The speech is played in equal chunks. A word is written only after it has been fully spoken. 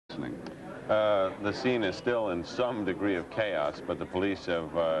The scene is still in some degree of chaos, but the police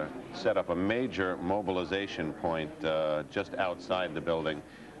have set up a major mobilization point just outside the building,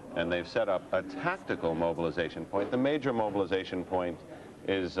 and they've set up a tactical mobilization point. The major mobilization point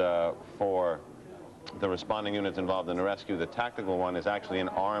is for the responding units involved in the rescue. The tactical one is actually an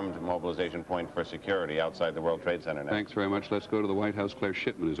armed mobilization point for security outside the World Trade Center now. Thanks very much. Let's go to the White House. Claire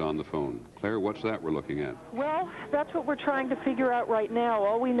Shipman is on the phone. Claire, what's that we're looking at? Well, that's what we're trying to figure out right now.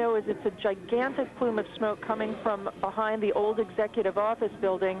 All we know is it's a gigantic plume of smoke coming from behind the old executive office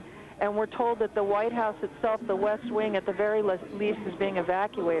building, and we're told that the White House itself, the West Wing, at the very least is being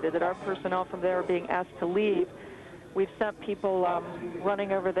evacuated, that our personnel from there are being asked to leave. We've sent people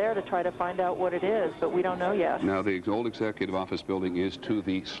running over there to try to find out what it is, but we don't know yet. Now, the old executive office building is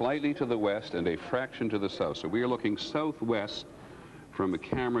slightly to the west and a fraction to the south. So we are looking southwest from a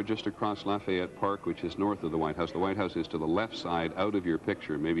camera just across Lafayette Park, which is north of the White House. The White House is to the left side, out of your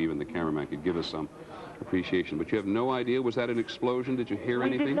picture. Maybe even the cameraman could give us some appreciation. But you have no idea. Was that an explosion? Did you hear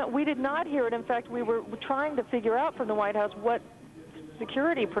anything? We did not hear it. In fact, we were trying to figure out from the White House what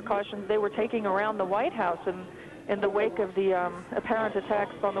security precautions they were taking around the White House in the wake of the apparent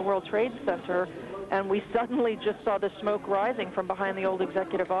attacks on the World Trade Center, and we suddenly just saw the smoke rising from behind the old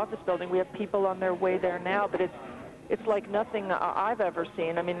executive office building. We have people on their way there now, but it's like nothing I've ever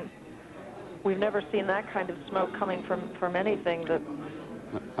seen. I mean, we've never seen that kind of smoke coming from anything that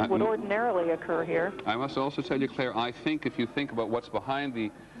would ordinarily occur here. I must also tell you, Claire, I think if you think about what's behind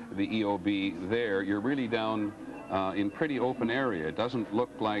the EOB there, you're really down in pretty open area. It doesn't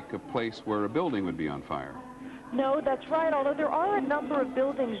look like a place where a building would be on fire. No, that's right, although there are a number of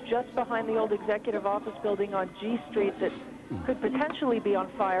buildings just behind the old executive office building on G Street that could potentially be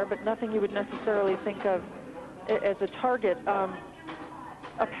on fire, but nothing you would necessarily think of as a target.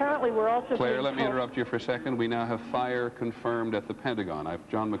 Apparently, we're also Claire, let me interrupt you for a second. We now have fire confirmed at the Pentagon.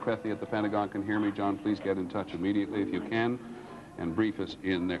 John McKay at the Pentagon can hear me. John, please get in touch immediately if you can and brief us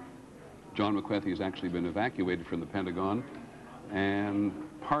in there. John McKay has actually been evacuated from the Pentagon, and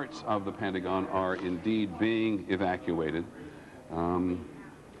parts of the Pentagon are indeed being evacuated. We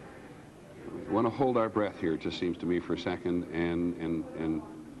want to hold our breath here, it just seems to me, for a second, and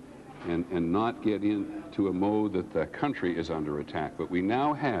not get into a mode that the country is under attack. But we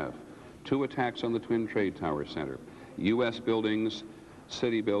now have 2 attacks on the Twin Trade Tower Center. U.S. buildings,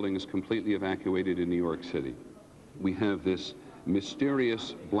 city buildings completely evacuated in New York City. We have this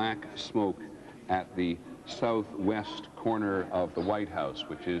mysterious black smoke at the southwest corner of the White House,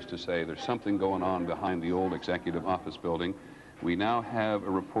 which is to say there's something going on behind the old executive office building. We now have a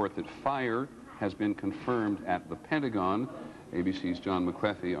report that fire has been confirmed at the Pentagon. ABC's John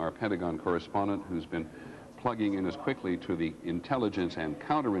McKay, our Pentagon correspondent, who's been plugging in as quickly to the intelligence and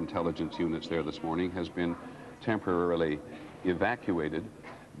counterintelligence units there this morning, has been temporarily evacuated.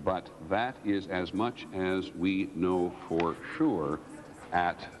 But that is as much as we know for sure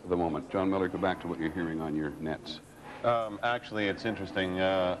at the moment. John Miller, go back to what you're hearing on your nets. Actually, it's interesting.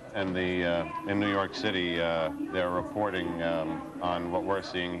 In New York City, they're reporting on what we're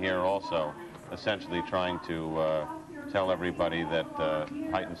seeing here also, essentially trying to tell everybody that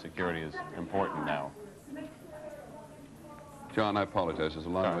heightened security is important now. John, I apologize. There's a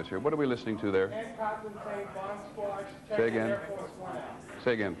lot of us here. What are we listening to there? Say again.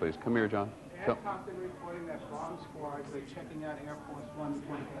 Say again, please. Come here, John. Reporting that bomb squads are checking out Air Force One.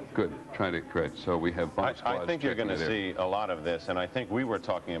 Good. Try to correct. So we have bomb squads. I think you're going to see a lot of this, and I think we were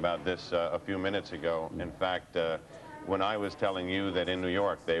talking about this a few minutes ago. In fact, when I was telling you that in New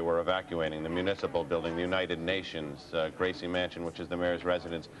York they were evacuating the municipal building, the United Nations, Gracie Mansion, which is the mayor's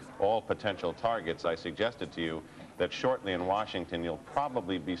residence, all potential targets, I suggested to you that shortly in Washington you'll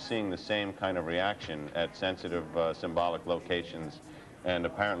probably be seeing the same kind of reaction at sensitive symbolic locations. And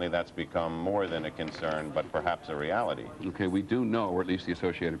apparently that's become more than a concern, but perhaps a reality. Okay, we do know, or at least the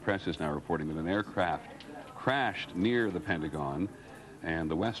Associated Press is now reporting, that an aircraft crashed near the Pentagon, and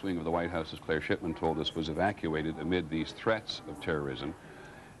the West Wing of the White House, as Claire Shipman told us, was evacuated amid these threats of terrorism.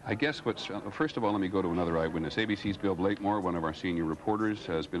 I guess first of all, let me go to another eyewitness. ABC's Bill Blakemore, one of our senior reporters,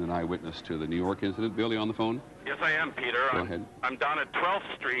 has been an eyewitness to the New York incident. Bill, you on the phone? Yes, I am, Peter. Go ahead. I'm down at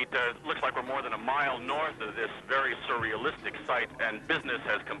 12th Street. It looks like we're more than a mile north of this very surrealistic site, and business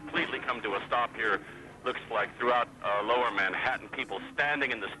has completely come to a stop here. Looks like throughout lower Manhattan, people standing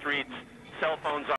in the streets, cell phones